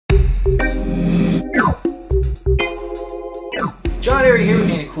John Airy here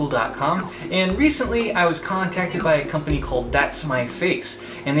with AintItCool.com, and recently I was contacted by a company called That's My Face,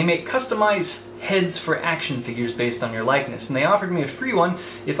 and they make customized heads for action figures based on your likeness, and they offered me a free one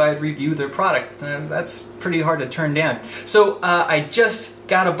if I'd review their product. That's pretty hard to turn down. So I just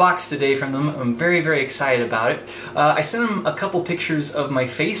got a box today from them. I'm very excited about it. I sent them a couple pictures of my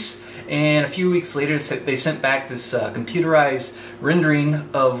face, and a few weeks later they sent back this computerized rendering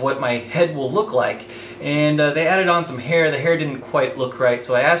of what my head will look like. And they added on some hair. The hair didn't quite look right,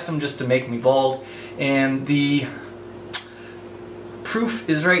 so I asked them just to make me bald. And the proof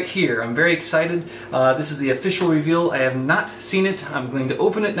is right here. I'm very excited. This is the official reveal. I have not seen it. I'm going to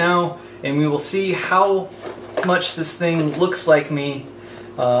open it now, and we will see how much this thing looks like me.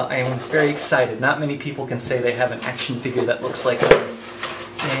 I am very excited. Not many people can say they have an action figure that looks like me.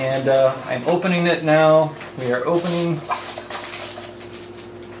 And I'm opening it now. We are opening.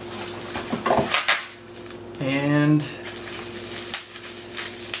 And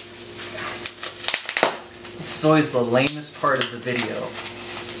this is always the lamest part of the video.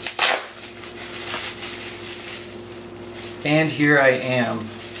 And here I am.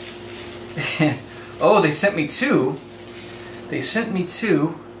 Oh, they sent me two. They sent me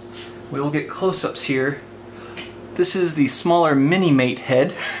two. We'll get close-ups here. This is the smaller Mini-Mate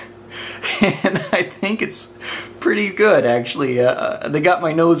head, and I think it's pretty good, actually. They got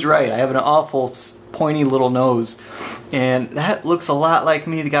my nose right. I have an awful pointy little nose, and that looks a lot like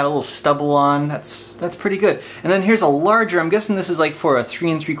me. They got a little stubble on. That's pretty good. And then here's a larger. I'm guessing this is like for a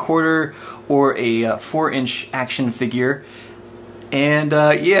 3 3/4 or a 4-inch action figure. And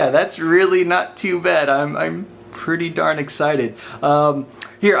yeah, that's really not too bad. I'm pretty darn excited.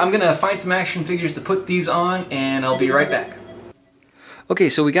 Here, I'm gonna find some action figures to put these on, and I'll be right back. Okay,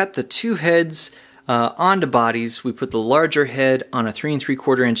 so we got the two heads onto bodies. We put the larger head on a 3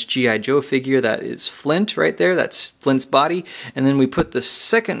 3/4 inch G.I. Joe figure. That is Flint right there. That's Flint's body. And then we put the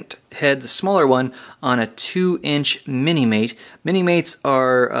second head, the smaller one, on a 2-inch Mini-Mate. Mini-Mates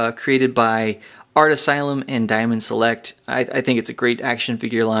are created by Art Asylum and Diamond Select. I think it's a great action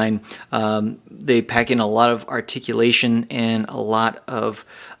figure line. They pack in a lot of articulation and a lot of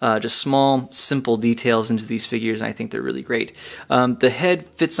just small, simple details into these figures, and I think they're really great. The head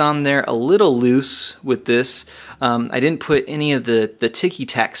fits on there a little loose with this. I didn't put any of the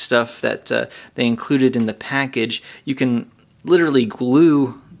ticky-tack stuff that they included in the package. You can literally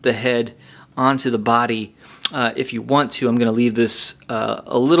glue the head onto the body if you want to. I'm going to leave this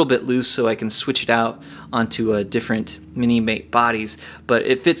a little bit loose so I can switch it out onto different Mini-Mate bodies, but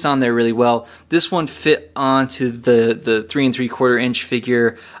it fits on there really well. This one fit onto the 3 3/4 inch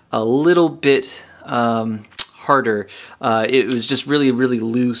figure a little bit harder. It was just really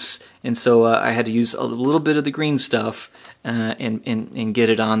loose, and so I had to use a little bit of the green stuff and get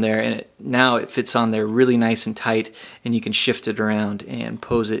it on there, and now it fits on there really nice and tight, and you can shift it around and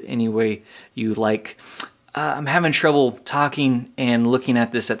pose it any way you like. I'm having trouble talking and looking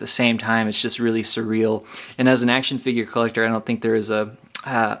at this at the same time. It's just really surreal, and as an action figure collector, I don't think there is a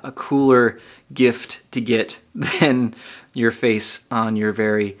cooler gift to get than your face on your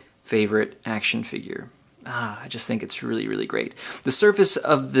very favorite action figure. I just think it's really great. The surface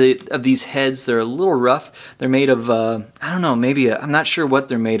of these heads, they're a little rough. They're made of I don't know, maybe I'm not sure what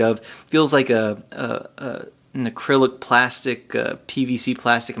they're made of. Feels like an acrylic plastic, PVC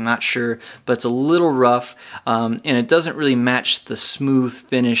plastic. I'm not sure, but it's a little rough, and it doesn't really match the smooth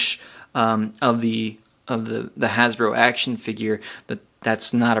finish of the Hasbro action figure. But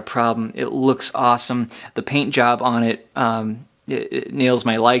that's not a problem. It looks awesome. The paint job on it, it nails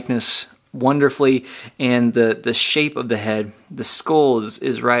my likeness wonderfully, and the shape of the head, the skull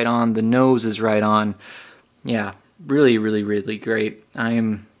is right on, the nose is right on. Yeah, really great. I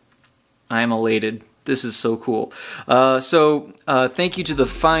am elated. This is so cool. Thank you to the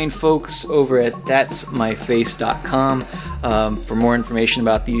fine folks over at thatsmyface.com. For more information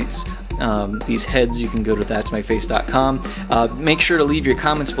about these heads, you can go to thatsmyface.com. Make sure to leave your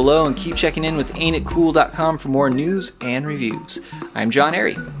comments below and keep checking in with AintItCool.com for more news and reviews. I'm John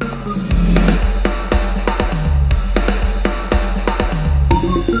Airy.